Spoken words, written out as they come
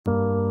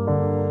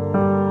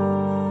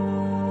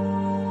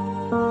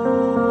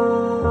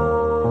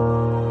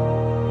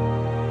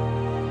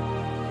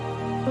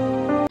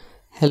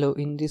Hello,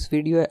 in this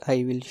video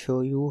I will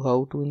show you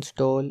how to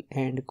install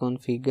and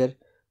configure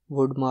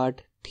WoodMart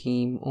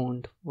theme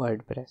on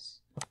WordPress.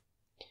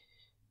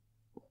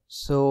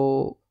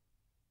 So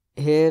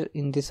here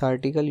in this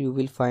article you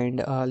will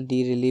find all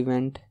the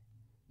relevant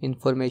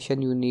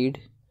information you need,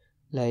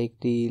 like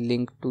the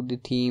link to the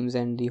themes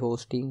and the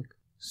hosting.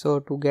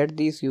 So to get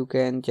these you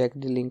can check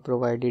the link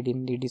provided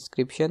in the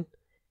description.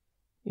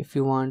 If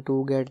you want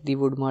to get the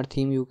WoodMart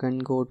theme, you can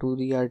go to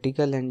the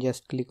article and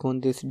just click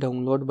on this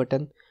download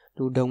button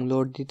to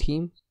download the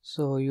theme.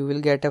 So you will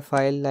get a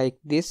file like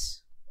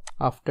this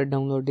after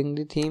downloading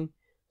the theme.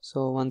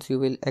 So once you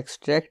will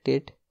extract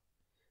it,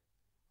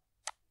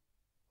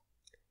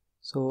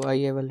 so I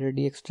have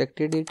already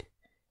extracted it.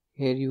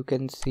 Here you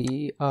can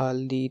see all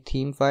the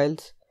theme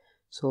files.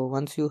 So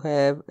once you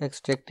have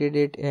extracted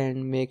it,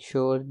 and make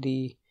sure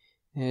the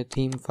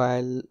theme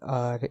file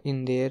are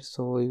in there,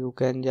 so you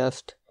can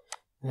just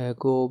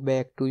go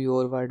back to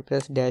your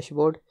WordPress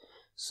dashboard.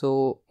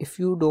 So if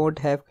you don't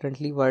have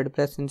currently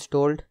WordPress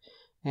installed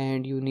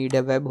and you need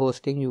a web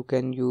hosting, you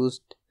can use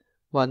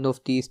one of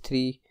these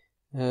three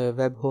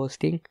web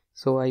hosting.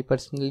 So I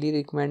personally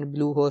recommend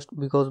Bluehost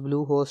because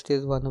Bluehost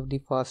is one of the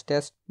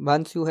fastest.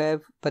 Once you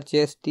have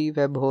purchased the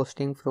web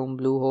hosting from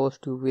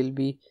Bluehost,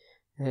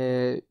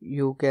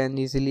 you can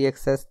easily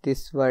access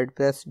this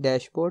WordPress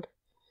dashboard.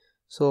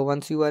 So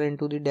once you are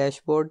into the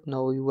dashboard,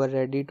 now you are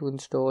ready to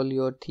install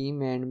your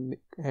theme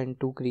and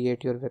to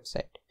create your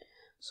website.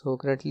 So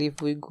currently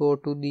if we go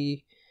to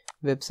the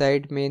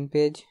website main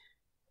page,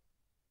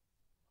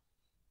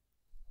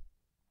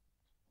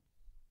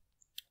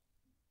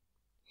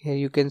 here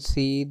you can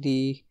see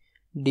the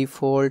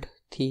default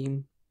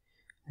theme,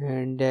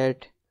 and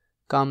that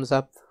comes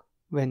up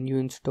when you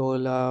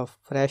install a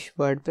fresh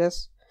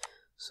WordPress.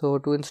 So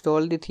to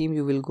install the theme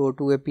you will go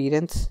to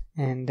appearance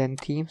and then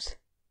themes.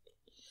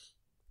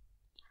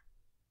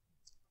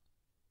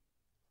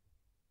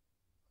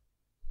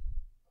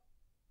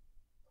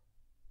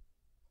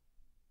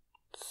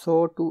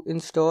 So to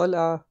install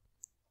a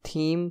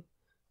theme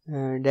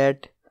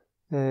that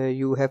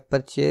you have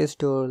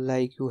purchased or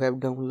like you have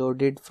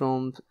downloaded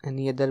from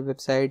any other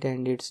website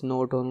and it's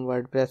not on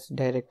WordPress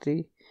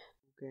directory,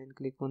 you can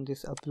click on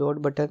this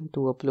upload button to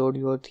upload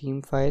your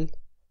theme file.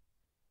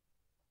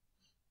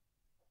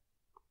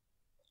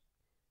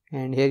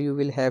 And here you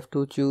will have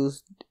to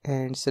choose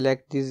and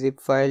select the zip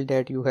file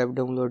that you have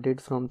downloaded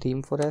from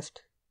Theme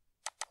Forest.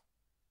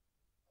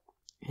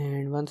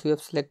 And once you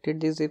have selected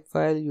the zip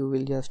file, you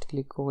will just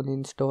click on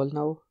install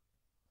now.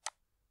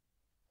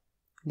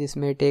 This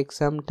may take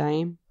some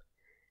time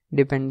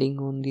depending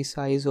on the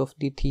size of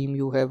the theme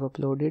you have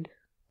uploaded.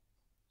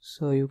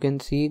 So you can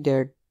see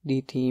that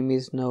the theme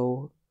is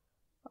now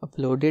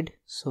uploaded.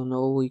 So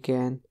now we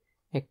can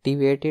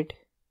activate it.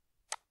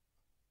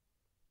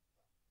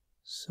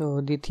 So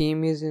the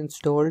theme is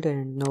installed,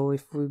 and now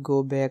if we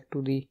go back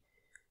to the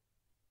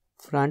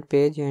front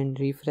page and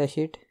refresh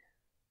it,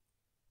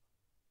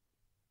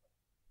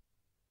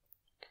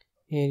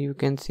 here you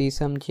can see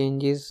some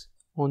changes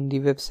on the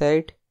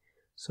website,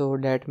 so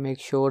that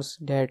makes sure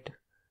that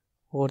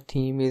our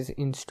theme is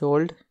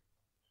installed.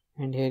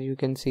 And here you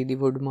can see the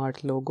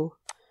WoodMart logo.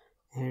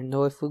 And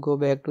now if we go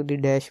back to the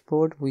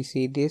dashboard, we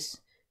see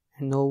this,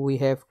 and now we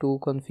have to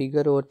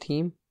configure our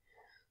theme.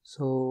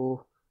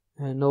 So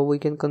now we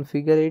can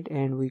configure it,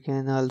 and we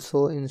can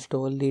also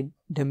install the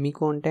dummy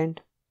content.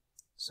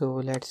 So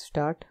let's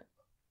start.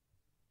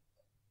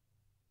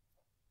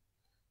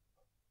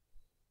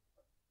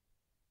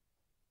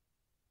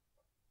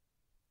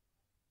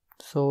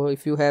 So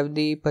if you have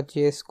the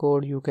purchase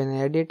code, you can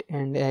add it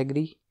and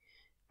agree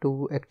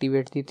to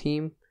activate the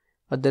theme.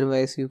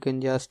 Otherwise you can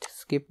just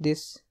skip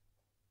this.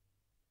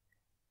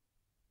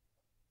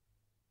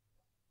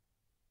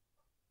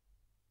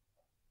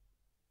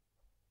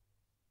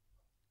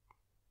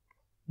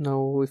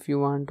 Now if you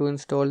want to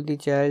install the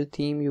child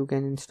theme, you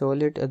can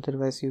install it,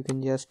 otherwise you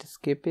can just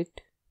skip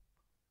it.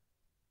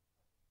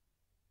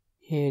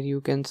 Here you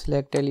can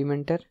select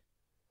Elementor,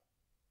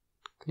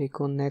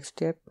 click on next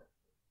step.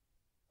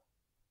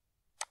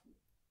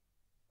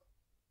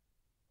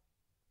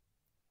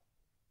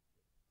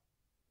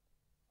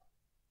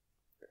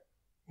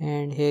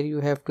 And here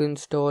you have to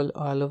install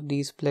all of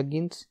these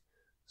plugins,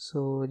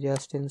 so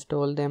just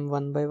install them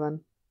one by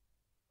one.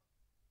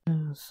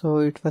 So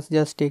it was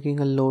just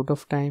taking a lot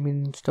of time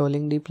in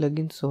installing the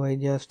plugin, so I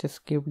just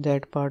skipped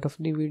that part of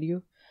the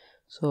video.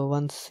 So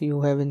once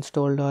you have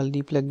installed all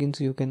the plugins,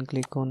 you can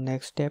click on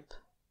next step.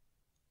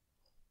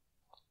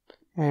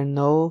 And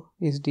now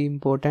is the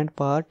important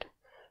part.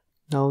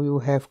 Now you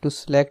have to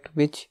select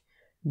which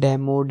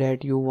demo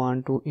that you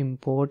want to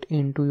import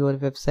into your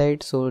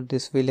website. So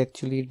this will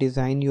actually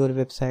design your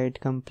website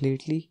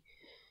completely,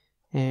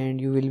 and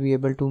you will be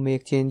able to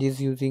make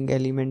changes using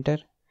Elementor.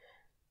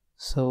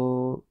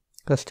 So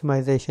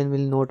customization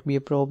will not be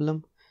a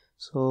problem.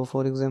 So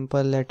for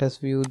example, let us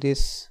view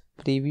this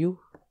preview.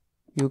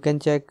 You can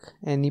check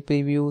any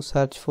preview,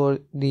 search for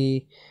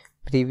the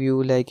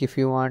preview, like if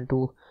you want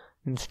to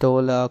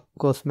install a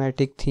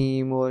cosmetic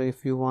theme, or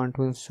if you want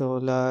to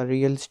install a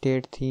real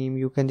estate theme,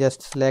 you can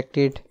just select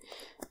it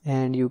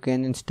and you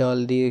can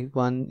install the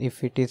one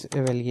if it is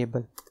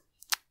available.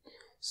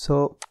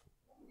 So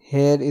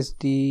here is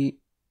the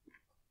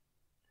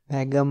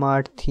Mega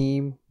Market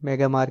theme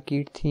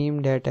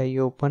that I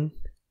opened,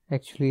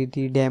 actually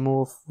the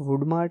demo of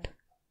WoodMart.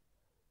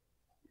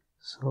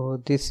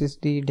 So this is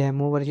the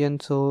demo version,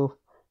 so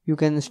you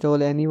can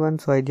install anyone.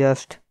 So I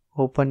just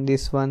open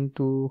this one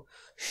to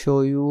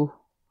show you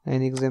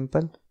an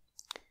example.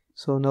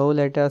 So now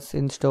let us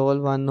install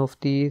one of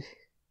these.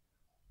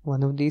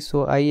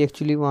 So I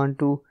actually want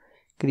to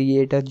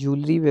create a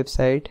jewelry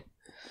website,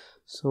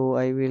 so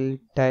I will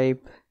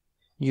type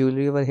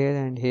jewelry over here,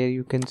 and here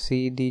you can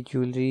see the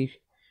jewelry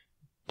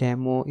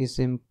demo is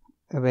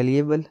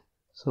available.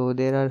 So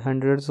there are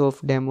hundreds of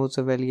demos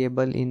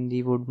available in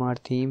the WoodMart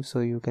theme, so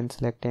you can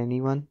select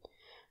anyone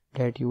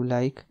that you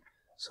like.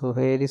 So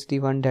here is the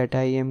one that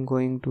I am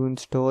going to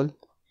install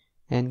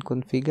and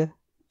configure.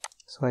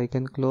 So I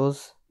can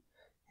close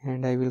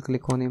and I will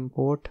click on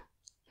import.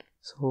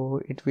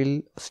 So it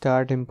will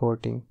start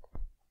importing.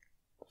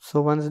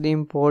 So once the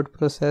import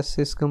process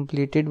is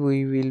completed,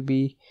 we will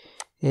be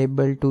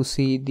able to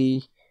see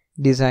the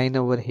design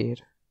over here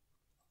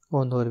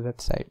on our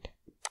website.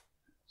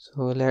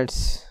 So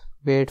let's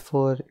wait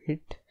for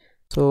it.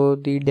 So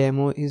the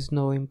demo is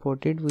now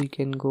imported. We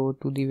can go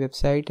to the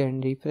website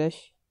and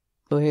refresh.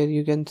 So here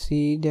you can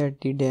see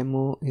that the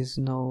demo is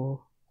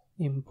now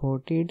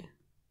imported.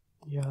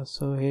 Yeah,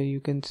 so here you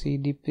can see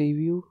the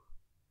preview.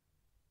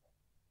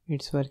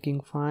 It's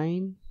working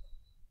fine.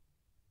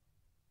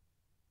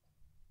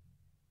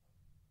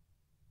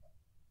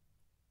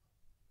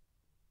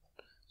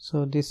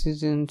 So this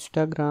is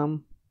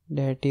Instagram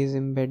that is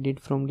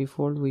embedded from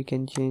default. We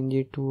can change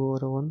it to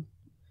our own.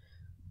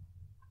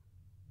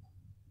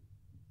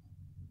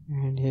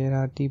 And here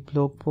are the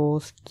blog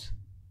posts.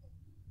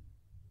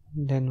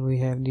 Then we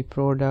have the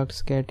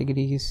products,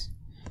 categories,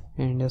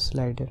 and a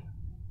slider.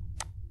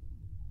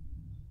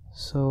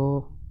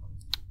 So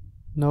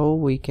now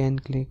we can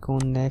click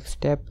on next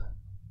step,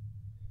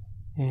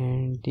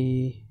 and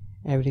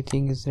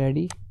everything is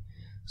ready.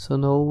 So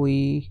now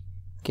we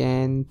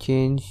can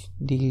change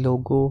the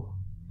logo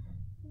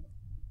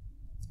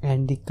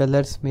and the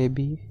colors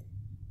maybe,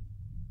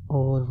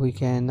 or we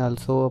can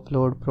also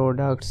upload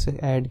products,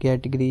 add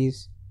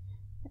categories,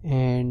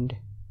 and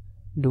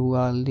do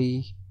all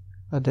the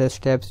other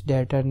steps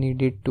that are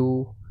needed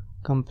to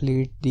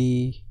complete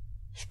the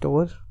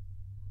store.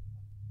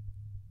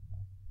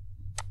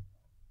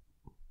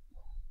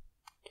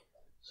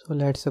 So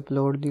let's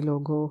upload the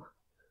logo.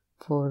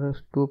 To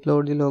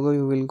upload the logo,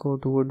 you will go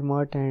to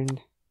WoodMart and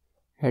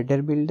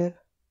header builder,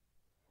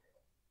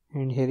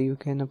 and here you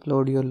can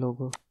upload your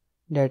logo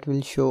that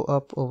will show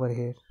up over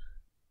here.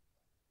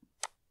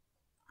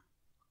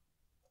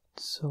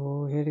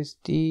 So here is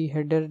the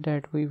header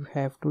that we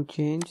have to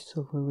change,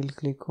 so we will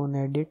click on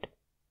edit.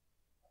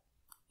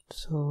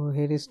 So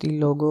here is the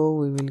logo,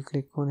 we will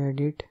click on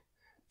edit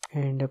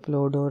and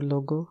upload our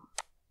logo.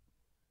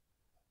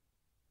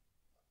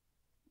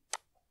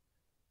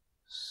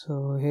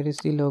 So here is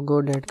the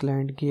logo that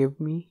client gave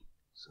me,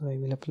 so I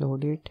will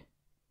upload it.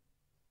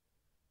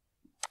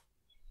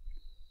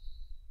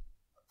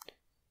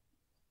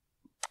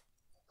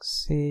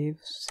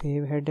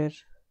 Save header.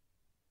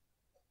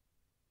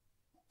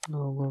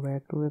 Now go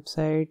back to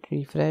website,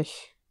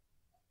 refresh.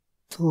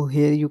 So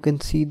here you can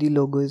see the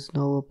logo is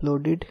now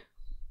uploaded.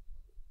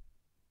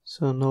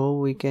 So now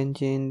we can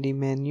change the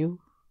menu,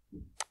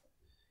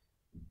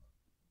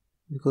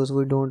 because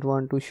we don't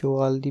want to show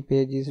all the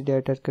pages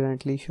that are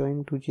currently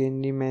showing. To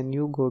change the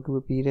menu, go to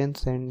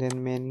appearance and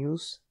then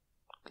menus,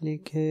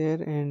 click here,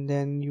 and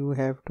then you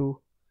have to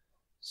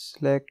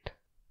select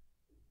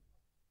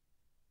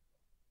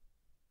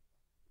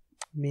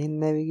main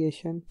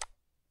navigation.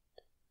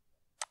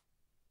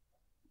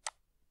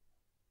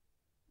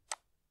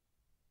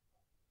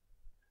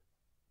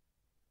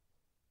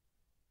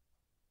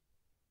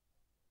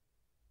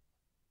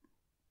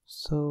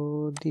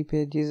 So the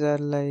pages are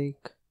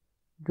like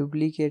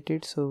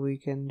duplicated, so we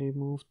can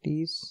remove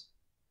these.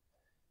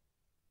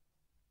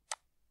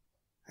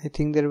 I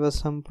think there was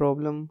some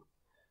problem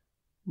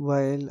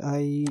while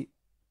I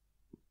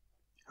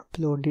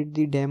uploaded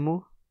the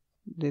demo.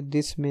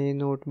 This may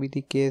not be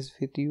the case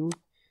with you,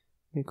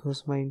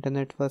 because my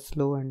internet was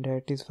slow, and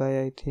that is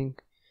why I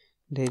think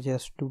they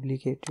just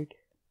duplicated.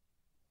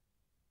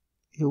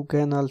 You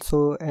can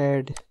also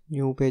add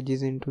new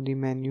pages into the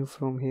menu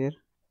from here.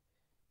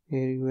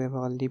 Here you have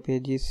all the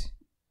pages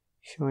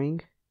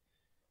showing.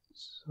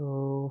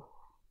 So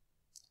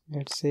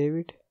let's save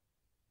it.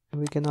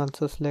 We can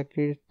also select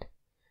it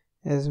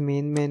as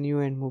main menu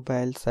and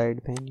mobile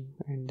side menu,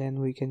 and then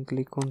we can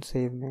click on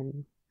save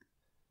menu.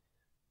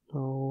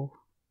 Now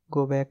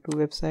go back to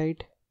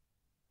website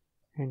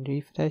and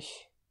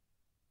refresh.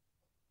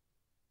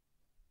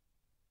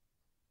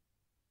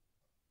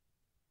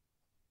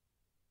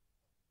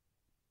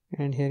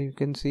 And here you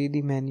can see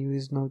the menu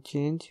is now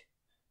changed,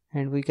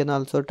 and we can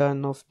also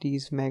turn off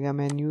these mega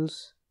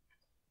menus.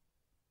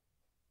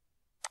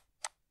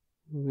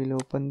 we will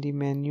open the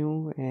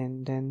menu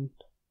and then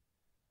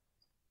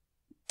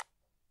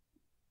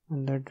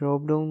under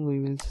drop down we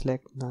will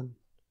select none.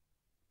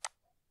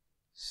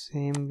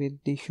 Same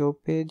with the shop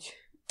page.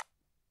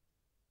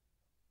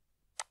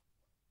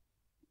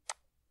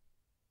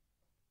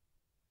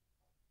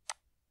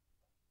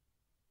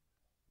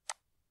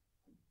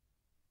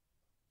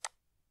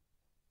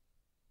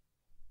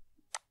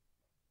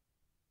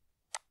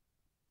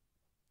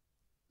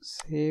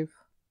 Save.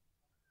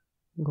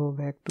 Go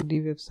back to the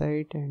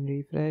website and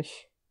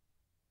refresh.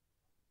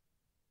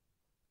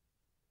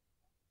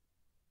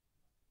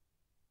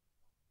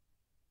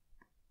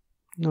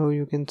 Now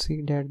you can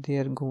see that they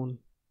are gone.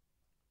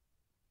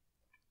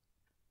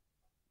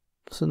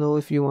 So now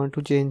if you want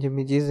to change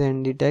images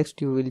and the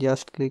text, you will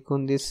just click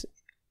on this.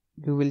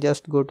 You will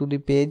just go to the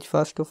page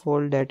first of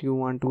all that you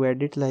want to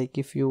edit. Like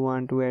if you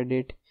want to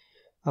edit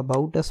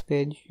about us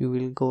page, you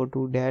will go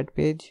to that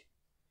page.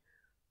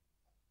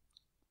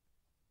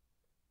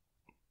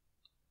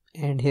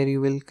 And here you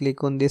will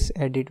click on this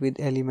edit with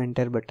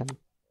Elementor button.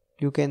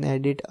 You can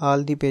edit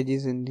all the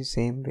pages in the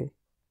same way.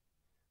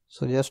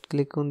 So just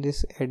click on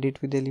this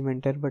edit with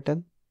Elementor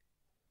button.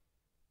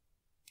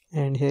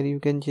 And here you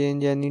can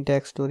change any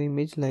text or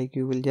image. Like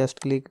you will just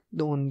click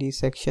on the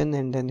section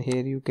and then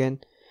here you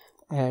can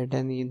add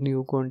any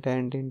new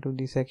content into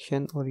the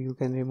section or you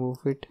can remove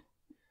it.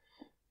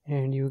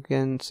 And you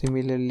can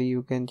similarly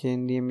you can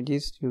change the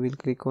images. You will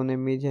click on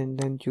image and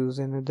then choose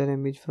another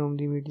image from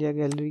the media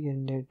gallery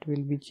and that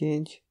will be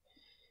changed.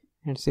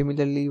 And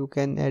similarly you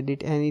can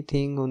edit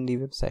anything on the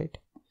website.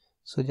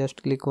 So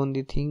just click on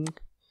the thing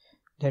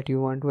that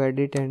you want to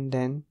edit and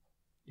then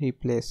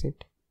replace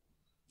it.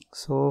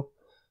 So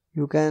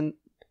you can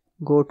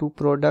go to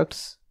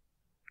products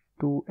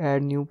to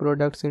add new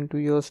products into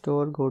your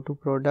store. Go to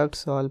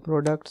products, all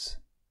products.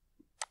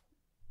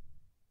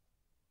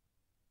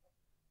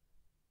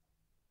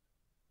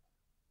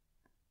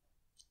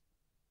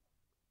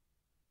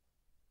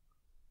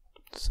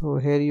 So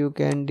here you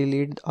can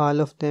delete all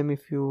of them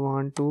if you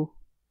want to.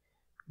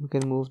 You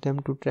can move them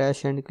to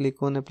trash and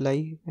click on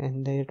apply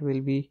and they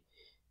will be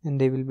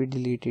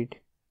deleted.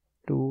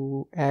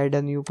 To add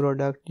a new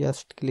product,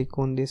 just click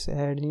on this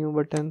add new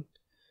button.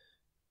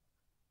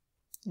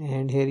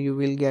 And here you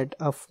will get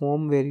a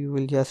form where you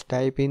will just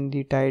type in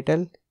the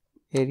title.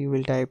 Here you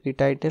will type the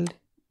title.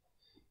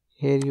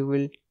 Here you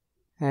will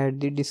add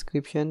the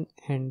description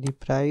and the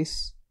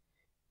price.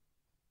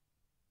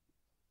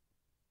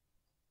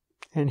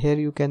 And here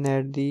you can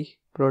add the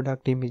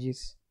product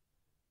images.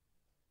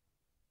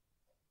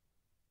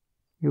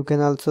 You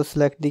can also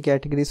select the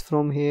categories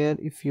from here.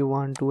 If you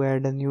want to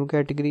add a new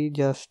category,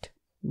 just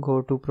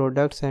go to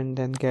products and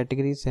then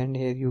categories and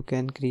here you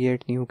can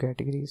create new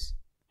categories.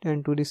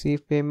 And to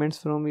receive payments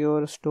from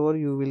your store,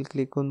 you will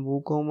click on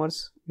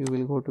WooCommerce. You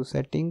will go to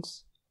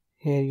settings.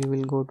 Here you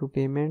will go to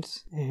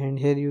payments and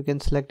here you can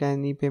select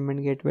any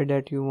payment gateway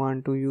that you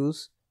want to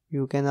use.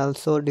 You can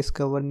also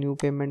discover new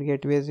payment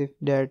gateways.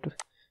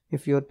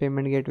 If your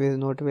payment gateway is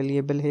not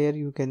available here,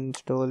 you can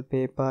install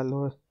PayPal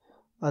or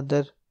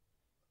other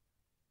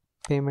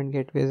payment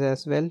gateways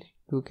as well.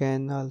 You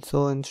can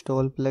also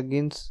install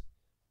plugins.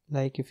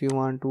 Like if you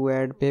want to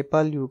add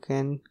PayPal, you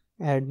can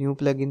add new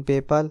plugin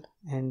PayPal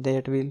and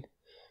that will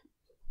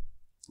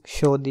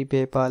show the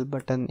PayPal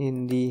button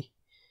in the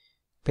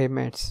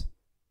payments.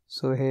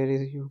 So here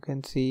you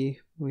can see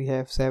we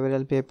have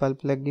several PayPal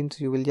plugins.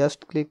 You will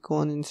just click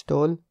on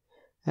install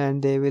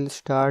and they will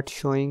start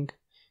showing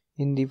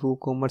in the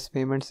WooCommerce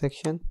payment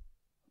section.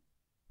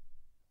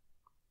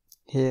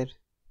 Here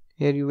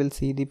you will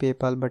see the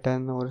PayPal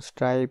button or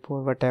Stripe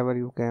or whatever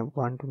you can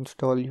want to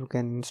install, you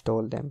can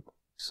install them.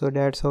 So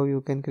that's how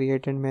you can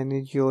create and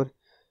manage your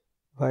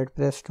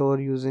WordPress store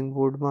using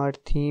WoodMart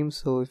theme.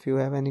 So if you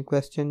have any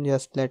question,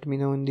 just let me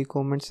know in the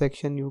comment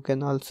section. You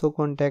can also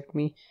contact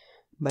me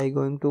by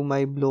going to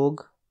my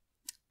blog.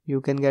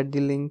 You can get the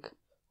link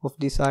of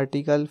this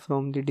article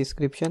from the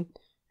description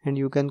and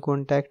you can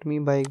contact me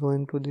by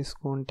going to this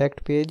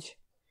contact page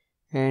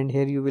and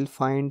here you will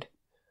find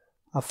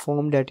a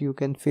form that you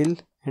can fill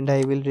and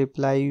I will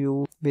reply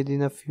you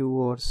within a few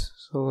hours.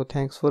 So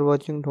thanks for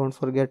watching. Don't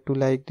forget to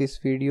like this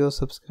video,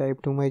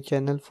 subscribe to my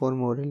channel for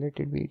more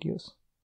related videos.